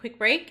to take a quick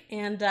break,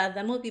 and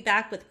then we'll be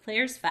back with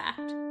Claire's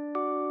fact.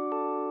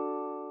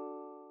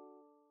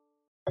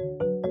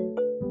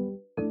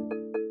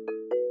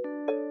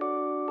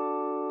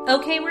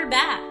 Okay, we're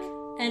back.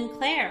 And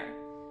Claire,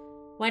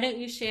 why don't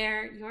you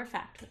share your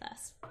fact with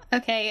us?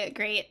 Okay,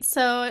 great.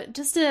 So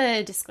just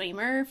a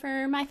disclaimer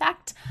for my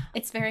fact.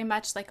 It's very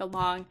much like a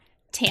long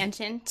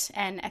tangent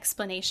and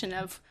explanation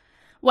of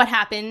what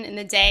happened in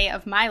the day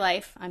of my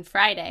life on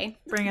Friday.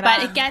 Bring it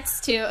but on. It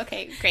gets to,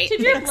 okay, great. Did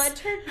your blood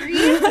turn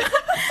green?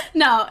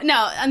 No,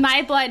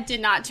 my blood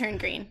did not turn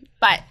green.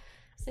 But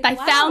I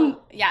found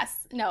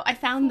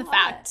the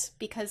fact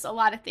because a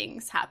lot of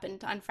things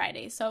happened on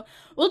Friday. So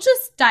we'll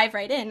just dive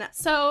right in.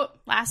 So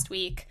last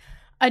week,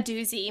 a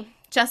doozy,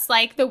 just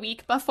like the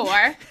week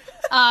before.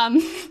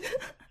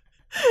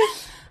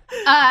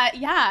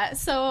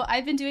 So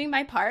I've been doing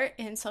my part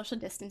in social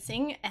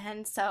distancing,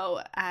 and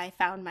so I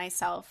found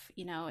myself,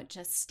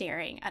 just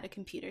staring at a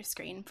computer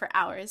screen for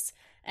hours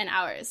and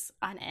hours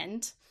on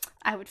end.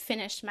 I would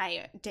finish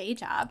my day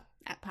job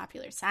at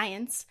Popular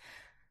Science,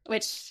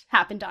 which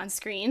happened on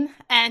screen,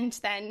 and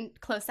then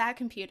close that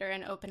computer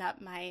and open up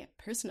my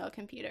personal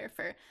computer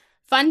for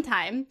fun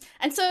time.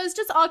 And so it was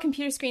just all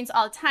computer screens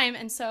all the time.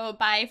 And so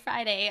by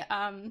Friday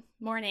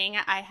morning,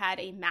 I had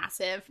a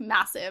massive,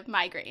 massive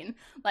migraine.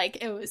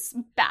 Like, it was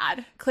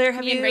bad. Claire,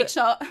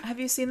 Rachel, have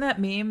you seen that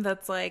meme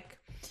that's like,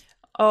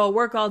 oh,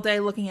 work all day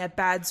looking at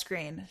bad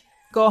screen.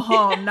 Go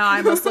home. Now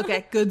I must look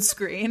at good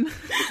screen.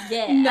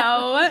 Yeah.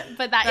 No,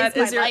 but that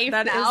is my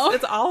life now.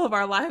 It's all of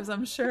our lives,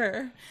 I'm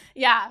sure.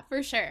 Yeah,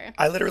 for sure.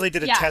 I literally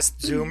did a test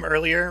Zoom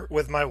earlier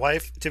with my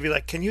wife to be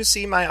like, can you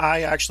see my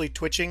eye actually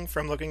twitching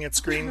from looking at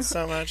screens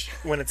so much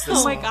when it's this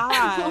Oh my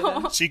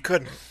small? God. She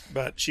couldn't,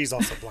 but she's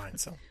also blind,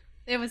 so.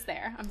 It was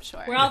there, I'm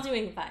sure. We're all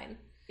doing fine.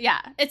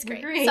 Yeah, it's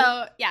great. Great.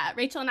 So, yeah,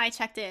 Rachel and I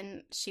checked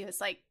in. She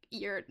was like,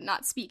 you're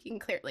not speaking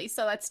clearly,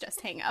 so let's just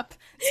hang up.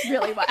 It's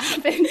really what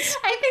happened.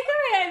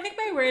 I think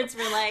my words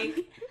were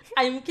like,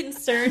 I'm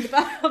concerned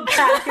about how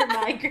bad your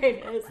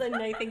migraine is, and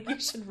I think you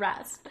should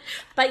rest.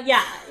 But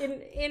yeah,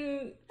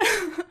 in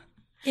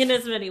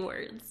as many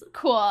words.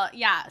 Cool.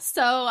 Yeah.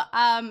 So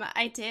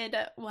I did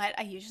what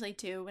I usually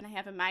do when I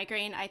have a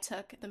migraine. I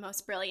took the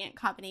most brilliant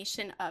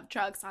combination of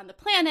drugs on the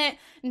planet,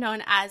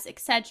 known as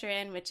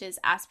Excedrin, which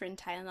is aspirin,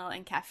 Tylenol,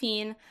 and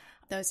caffeine.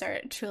 Those are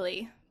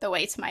truly the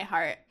way to my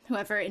heart.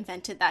 Whoever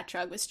invented that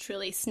drug was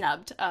truly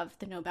snubbed of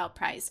the Nobel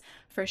Prize,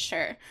 for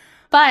sure.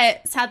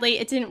 But sadly,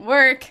 it didn't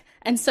work.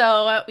 And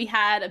so we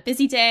had a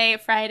busy day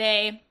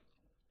Friday.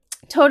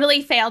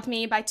 Totally failed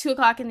me. By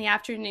 2:00 in the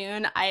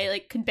afternoon,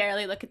 I could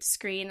barely look at the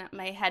screen.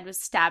 My head was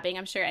stabbing.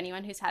 I'm sure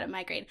anyone who's had a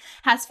migraine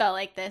has felt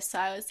like this. So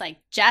I was like,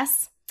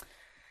 Jess,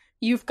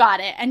 you've got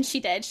it. And she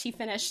did. She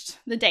finished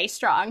the day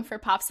strong for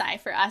Pop Sci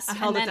for us.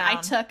 held it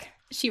down.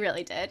 She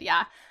really did,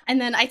 yeah. And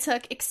then I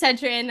took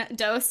Excedrin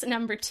dose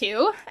number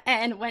 2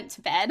 and went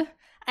to bed.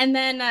 And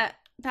then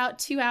about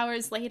 2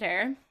 hours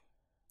later,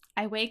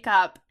 I wake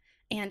up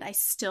and I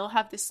still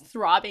have this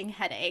throbbing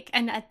headache.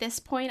 And at this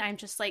point, I'm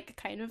just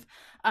kind of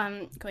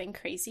going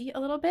crazy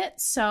a little bit.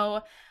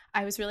 So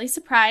I was really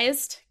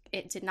surprised.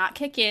 It did not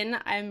kick in.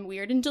 I'm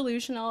weird and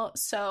delusional.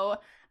 So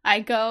I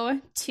go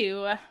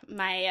to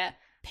my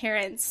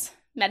parents'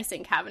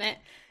 medicine cabinet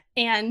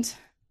and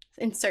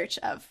in search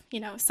of,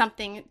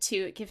 something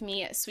to give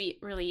me a sweet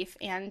relief.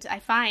 And I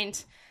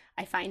find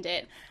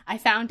it. I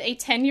found a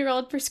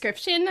 10-year-old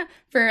prescription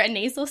for a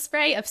nasal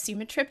spray of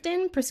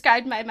sumatriptan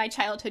prescribed by my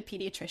childhood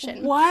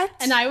pediatrician. What?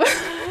 And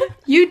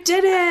You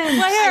didn't!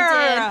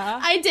 Claire!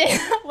 I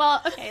did.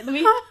 Well, okay,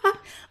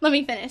 let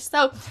me finish.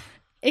 So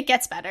it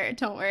gets better,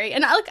 don't worry.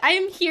 And I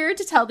am here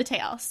to tell the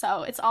tale,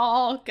 so it's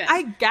all good.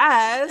 I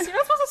guess. You're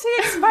not supposed to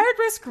take expired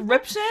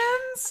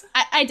prescriptions?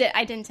 I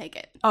didn't take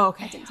it. Oh,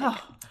 okay. I didn't take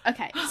it.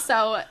 Okay,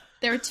 so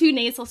there were 2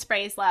 nasal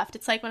sprays left.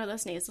 It's like one of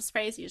those nasal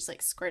sprays you just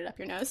like squirt it up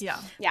your nose. Yeah.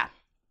 Yeah.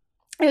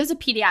 It was a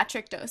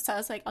pediatric dose, so I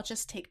was like, I'll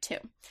just take 2.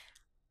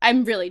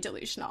 I'm really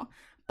delusional.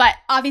 But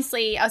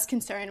obviously, I was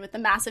concerned with the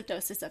massive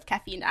doses of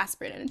caffeine,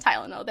 aspirin, and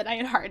Tylenol that I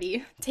had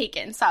already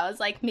taken. So I was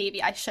like,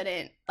 maybe I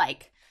shouldn't,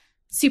 like,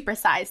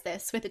 supersize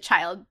this with a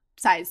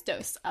child-sized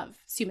dose of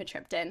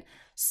sumatriptan.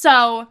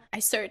 So I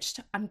searched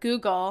on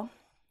Google.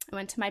 I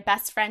went to my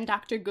best friend,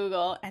 Dr.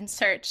 Google, and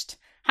searched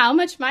how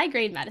much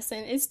migraine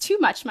medicine is too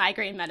much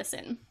migraine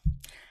medicine.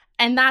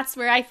 And that's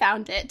where I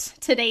found it.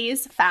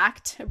 Today's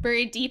fact,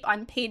 buried deep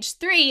on page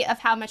 3 of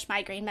How Much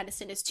Migraine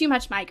Medicine is Too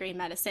Much Migraine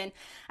Medicine.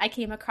 I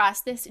came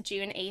across this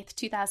June 8th,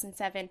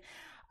 2007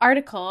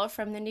 article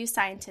from the New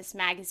Scientist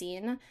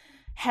magazine,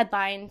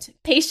 headlined,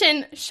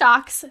 Patient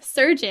Shocks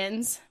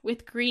Surgeons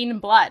with Green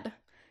Blood.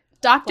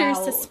 Doctors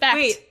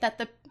suspect that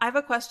the... I have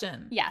a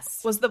question.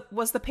 Yes. Was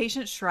the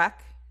patient Shrek?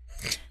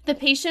 The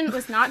patient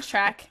was not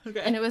Shrek,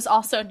 and it was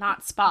also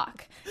not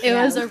Spock. It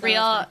was a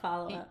real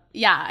follow-up.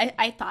 Yeah,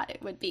 I thought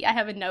it would be. I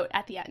have a note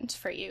at the end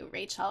for you,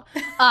 Rachel.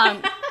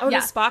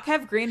 Does Spock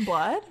have green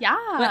blood? Yeah.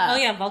 Oh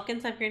yeah,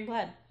 Vulcans have green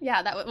blood.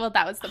 Yeah, that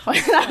was the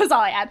point. That was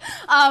all I had.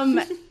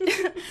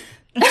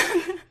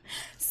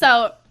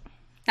 So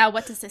now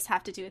what does this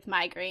have to do with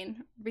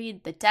migraine?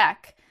 Read the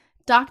deck.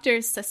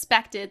 Doctors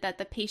suspected that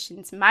the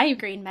patient's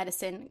migraine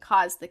medicine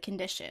caused the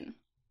condition.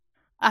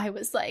 I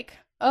was like,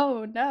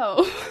 oh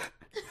no.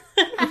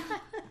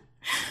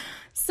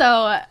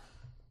 So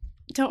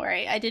don't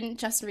worry, I didn't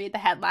just read the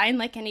headline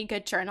like any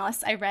good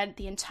journalist. I read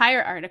the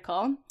entire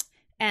article,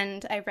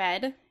 and I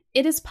read,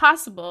 it is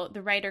possible,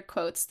 the writer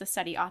quotes the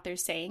study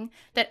authors saying,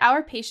 that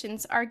our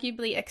patient's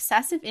arguably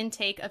excessive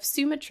intake of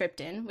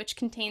sumatriptan, which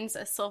contains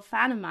a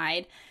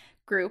sulfonamide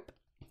group,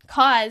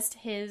 caused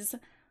his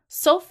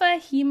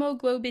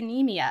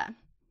sulfahemoglobinemia.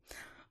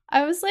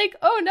 I was like,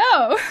 oh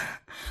no.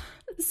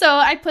 So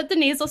I put the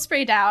nasal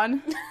spray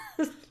down.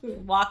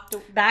 Walked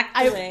back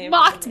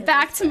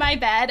to my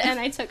bed, and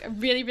I took a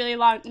really, really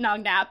long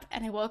nap,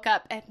 and I woke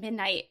up at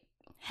midnight,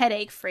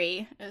 headache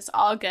free. It was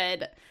all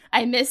good.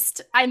 I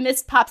missed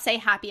Pop Say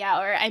happy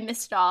hour. I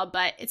missed it all,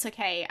 but it's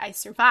okay. I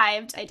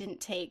survived. I didn't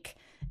take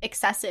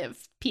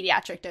excessive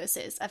pediatric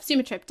doses of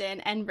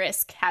sumatriptan and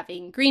risk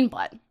having green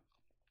blood.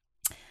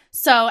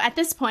 So at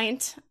this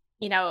point,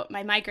 you know,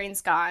 my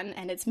migraine's gone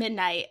and it's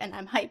midnight and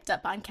I'm hyped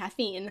up on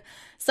caffeine.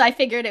 So I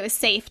figured it was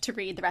safe to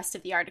read the rest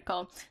of the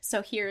article.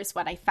 So here's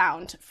what I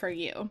found for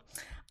you.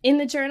 In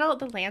the journal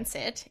The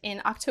Lancet,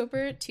 in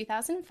October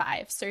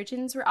 2005,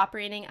 surgeons were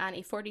operating on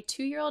a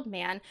 42-year-old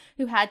man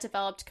who had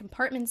developed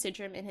compartment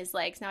syndrome in his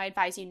legs. Now, I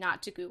advise you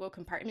not to Google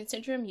compartment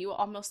syndrome. You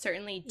almost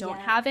certainly don't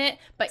have it,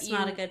 but it's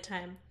not a good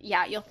time.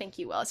 Yeah, you'll think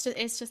you will.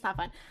 It's just not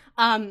fun.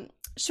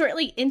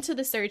 Shortly into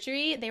the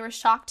surgery, they were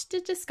shocked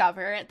to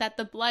discover that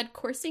the blood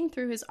coursing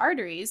through his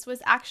arteries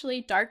was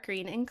actually dark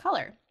green in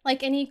color.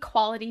 Like any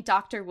quality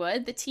doctor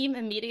would, the team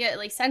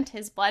immediately sent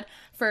his blood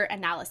for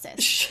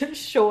analysis.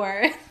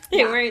 Sure.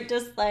 They weren't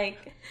just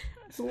like,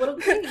 it's a little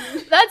green.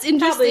 That's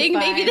interesting.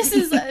 Maybe this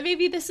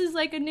is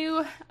like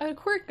a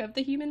quirk of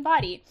the human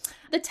body.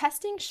 The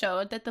testing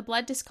showed that the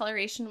blood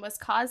discoloration was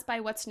caused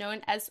by what's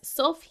known as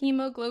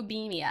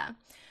sulfhemoglobinemia,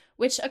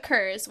 which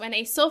occurs when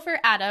a sulfur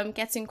atom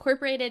gets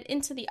incorporated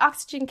into the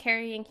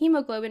oxygen-carrying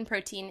hemoglobin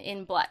protein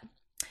in blood.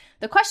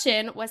 The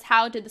question was,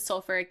 how did the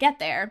sulfur get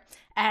there?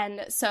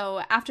 And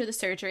so after the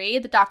surgery,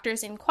 the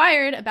doctors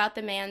inquired about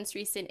the man's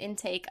recent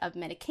intake of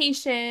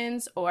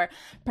medications or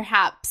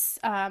perhaps,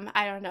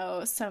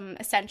 some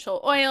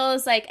essential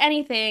oils, like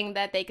anything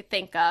that they could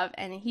think of.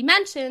 And he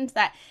mentioned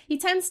that he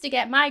tends to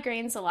get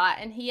migraines a lot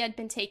and he had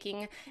been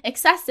taking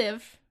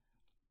excessive,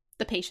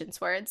 the patient's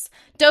words,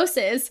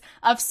 doses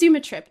of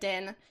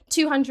sumatriptan,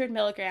 200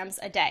 milligrams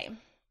a day.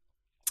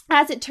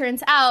 As it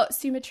turns out,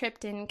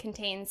 sumatriptan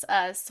contains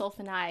a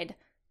sulfonide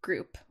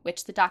group,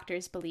 which the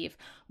doctors believe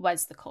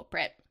was the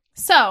culprit.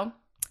 So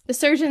the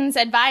surgeons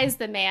advised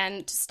the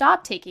man to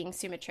stop taking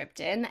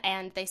sumatriptan,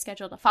 and they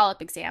scheduled a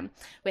follow-up exam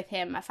with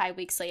him 5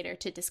 weeks later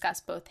to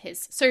discuss both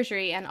his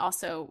surgery and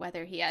also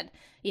whether he had,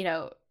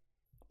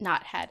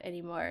 not had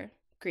any more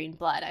green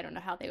blood. I don't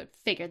know how they would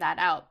figure that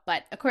out,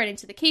 but according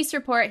to the case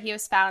report, he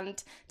was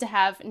found to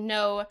have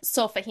no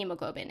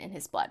sulfahemoglobin in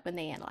his blood when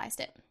they analyzed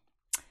it.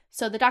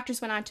 So the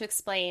doctors went on to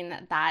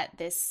explain that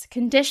this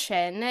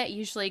condition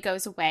usually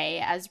goes away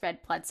as red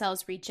blood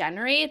cells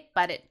regenerate,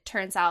 but it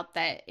turns out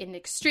that in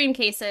extreme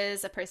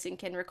cases, a person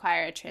can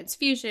require a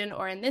transfusion,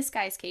 or in this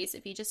guy's case,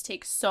 if you just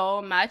take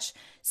so much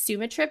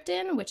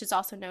sumatriptan, which is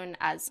also known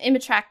as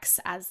Imitrex,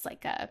 as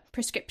like a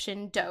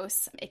prescription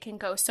dose, it can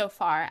go so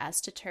far as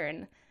to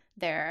turn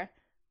their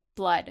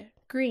blood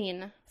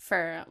green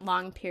for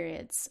long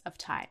periods of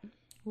time.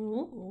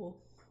 Ooh.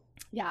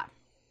 Yeah.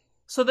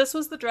 So this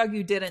was the drug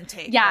you didn't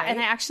take, Yeah, right? and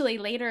I actually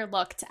later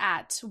looked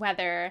at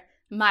whether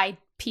my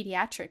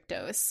pediatric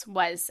dose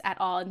was at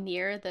all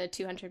near the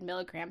 200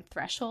 milligram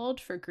threshold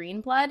for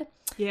green blood.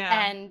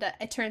 Yeah. And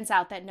it turns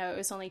out that no, it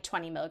was only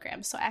 20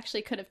 milligrams. So I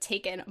actually could have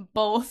taken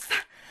both.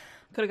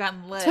 Could have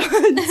gotten lit.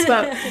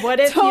 But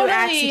what if you Totally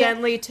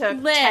accidentally took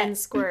lit. 10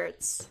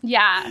 squirts?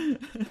 Yeah.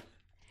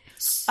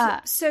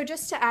 So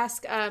just to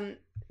ask,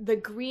 the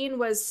green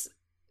was...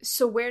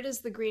 So where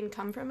does the green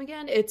come from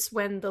again? It's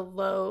when the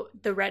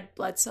red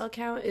blood cell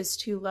count is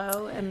too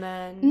low, and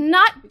then...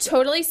 Not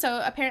totally.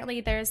 So apparently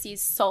there's these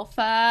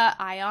sulfa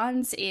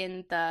ions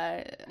in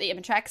the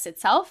Imitrex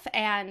itself,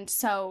 and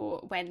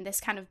so when this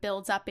kind of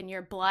builds up in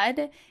your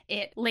blood,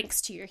 it links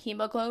to your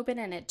hemoglobin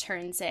and it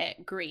turns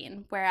it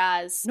green,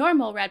 whereas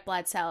normal red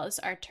blood cells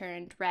are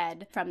turned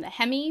red from the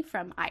heme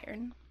from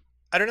iron.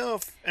 I don't know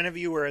if any of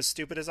you were as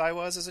stupid as I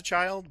was as a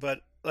child,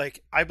 but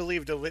I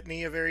believed a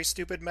litany of very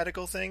stupid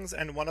medical things,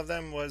 and one of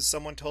them was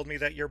someone told me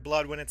that your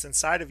blood, when it's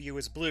inside of you,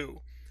 is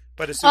blue,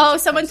 but as soon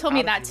as someone told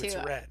me that you, too.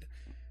 It's red.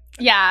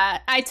 Yeah,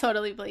 I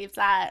totally believe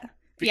that.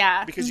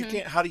 Because you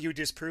can't. How do you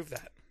disprove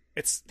that?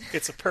 It's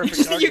a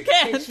perfect argument. You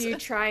can't. Did you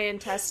try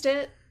and test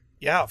it?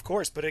 Yeah, of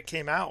course, but it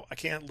came out. I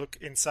can't look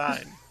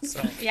inside.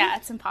 So yeah,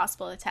 it's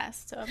impossible to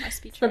test, so it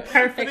must be true. The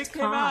perfect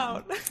came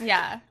out.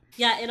 Yeah.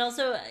 Yeah, it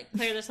also,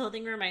 Claire, this whole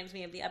thing reminds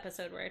me of the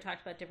episode where I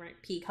talked about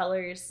different pea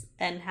colors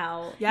and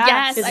how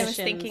yes, I was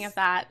thinking of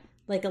that.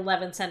 Like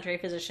 11th century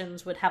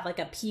physicians would have like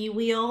a pea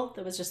wheel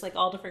that was just like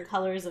all different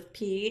colors of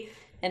pea.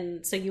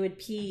 And so you would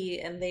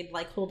pee and they'd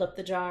like hold up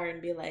the jar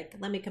and be like,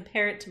 let me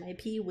compare it to my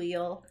pea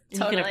wheel. And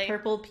totally. You can have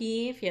purple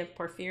pea if you have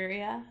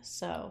porphyria.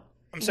 So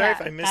I'm sorry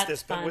if I missed that's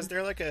this, but fun. was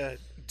there like a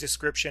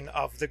description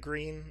of the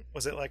green?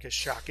 Was it like a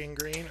shocking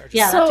green? Or just...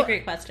 Yeah, that's a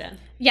great question.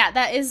 Yeah,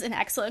 that is an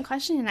excellent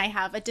question, and I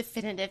have a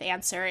definitive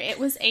answer. It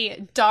was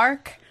a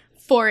dark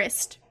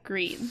forest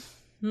green.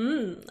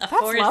 That's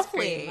forest lovely.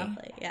 green.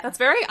 Lovely. Yeah. That's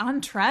very on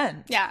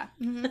trend. Yeah.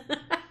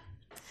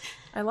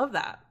 I love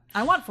that.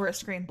 I want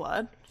forest green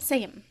blood.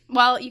 Same.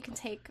 Well, you can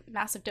take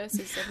massive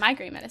doses of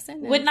migraine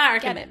medicine. Would not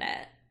recommend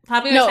it.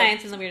 Popular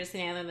Science and the Weirdest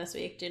Thing I Learned This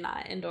Week do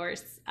not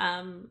endorse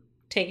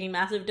taking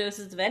massive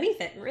doses of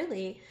anything,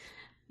 really.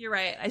 You're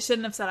right. I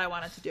shouldn't have said I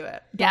wanted to do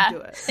it. Yeah.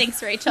 Don't do it.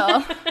 Thanks,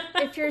 Rachel.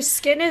 If your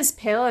skin is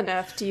pale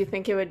enough, do you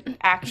think it would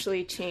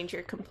actually change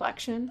your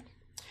complexion?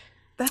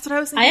 That's what I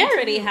was thinking. I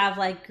already have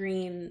like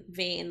green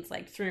veins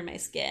like through my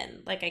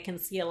skin. Like I can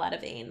see a lot of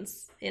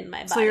veins in my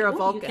body. So you're a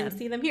Vulcan. You can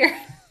see them here.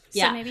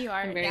 So maybe you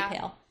are. I'm very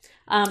pale.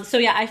 So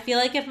yeah, I feel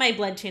like if my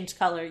blood changed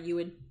color, you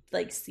would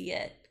like see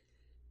it.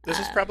 This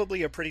is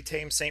probably a pretty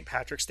tame St.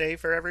 Patrick's Day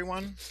for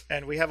everyone,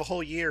 and we have a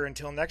whole year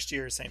until next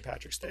year's St.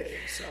 Patrick's Day,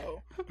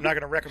 so I'm not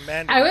going to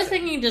recommend I was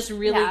anything. thinking just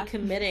really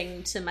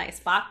committing to my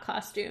Spock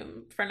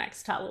costume for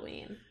next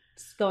Halloween.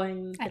 Just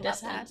going the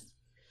distance.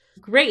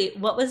 Great.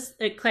 What was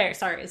Claire?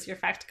 Sorry, is your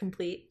fact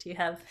complete? Do you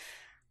have?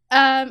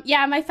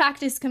 Yeah, my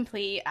fact is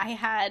complete. I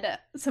had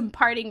some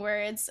parting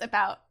words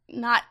about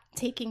not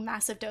taking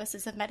massive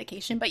doses of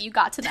medication, but you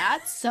got to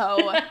that,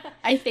 so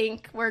I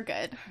think we're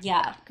good.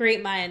 Yeah,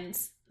 great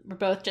minds. We're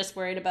both just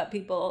worried about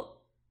people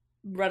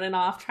running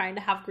off trying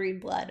to have green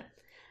blood.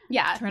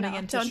 Yeah, Turning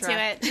into don't Shrek. do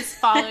it. Just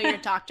follow your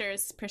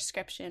doctor's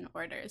prescription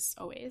orders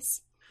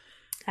always.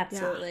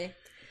 Absolutely.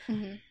 Yeah.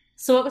 Mm-hmm.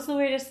 So what was the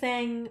weirdest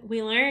thing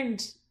we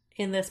learned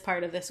in this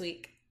part of this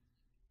week?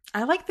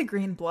 I like the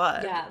green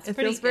blood. Yeah, it's it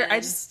pretty feels very.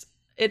 good.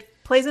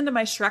 It plays into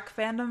my Shrek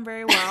fandom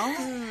very well.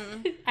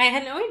 I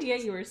had no idea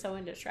you were so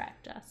into Shrek,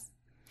 Jess.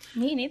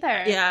 Me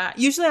neither. Yeah,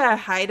 usually I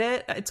hide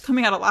it. It's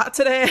coming out a lot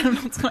today. I don't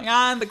know what's going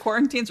on. The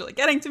quarantine's really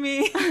getting to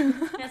me.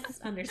 Yes,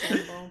 it's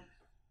understandable.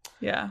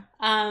 Yeah.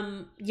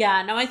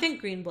 Yeah, no, I think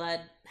green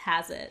blood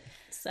has it.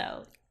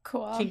 So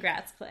Cool.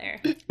 congrats, Claire.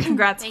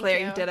 Congrats, Thank Claire.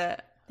 you. You did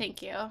it.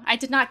 Thank you. I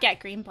did not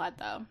get green blood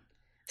though.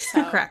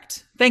 So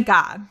Correct. Thank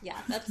God. Yeah,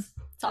 that's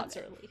all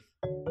a relief.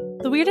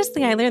 The Weirdest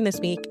Thing I Learned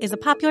This Week is a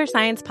Popular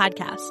Science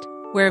podcast.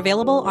 We're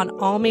available on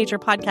all major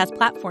podcast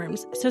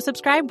platforms, so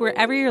subscribe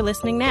wherever you're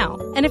listening now.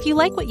 And if you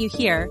like what you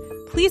hear,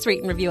 please rate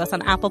and review us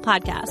on Apple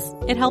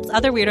Podcasts. It helps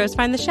other weirdos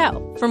find the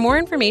show. For more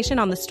information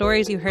on the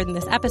stories you heard in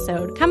this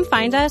episode, come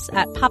find us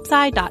at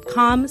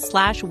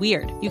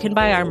popsci.com/weird. You can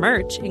buy our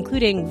merch,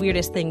 including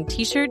Weirdest Thing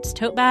t-shirts,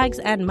 tote bags,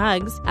 and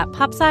mugs at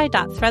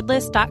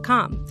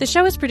popsci.threadless.com. The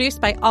show is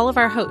produced by all of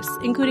our hosts,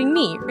 including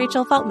me,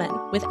 Rachel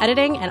Feltman, with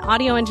editing and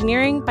audio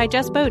engineering by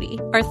Jess Bodie.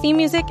 Our theme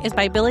music is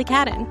by Billy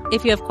Cadden.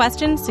 If you have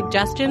questions,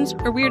 suggestions,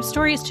 or weird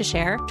stories to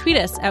share, tweet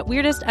us at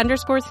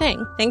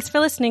weirdest_thing. Thanks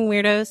for listening,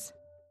 weirdos.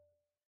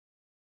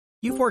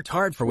 You've worked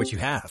hard for what you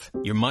have.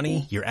 Your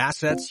money, your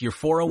assets, your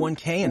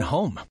 401k, and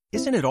home.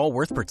 Isn't it all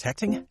worth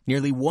protecting?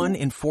 Nearly 1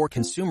 in 4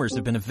 consumers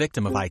have been a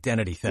victim of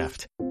identity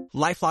theft.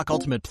 LifeLock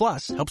Ultimate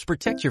Plus helps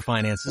protect your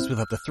finances with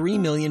up to $3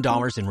 million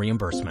in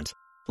reimbursement.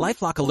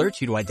 LifeLock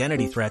alerts you to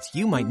identity threats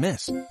you might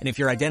miss. And if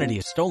your identity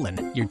is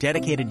stolen, your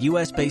dedicated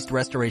U.S.-based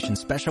restoration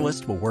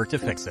specialist will work to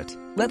fix it.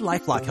 Let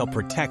LifeLock help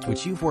protect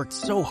what you've worked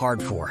so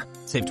hard for.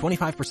 Save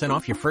 25%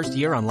 off your first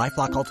year on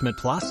LifeLock Ultimate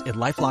Plus at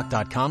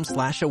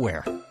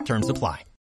LifeLock.com/aware. Terms apply.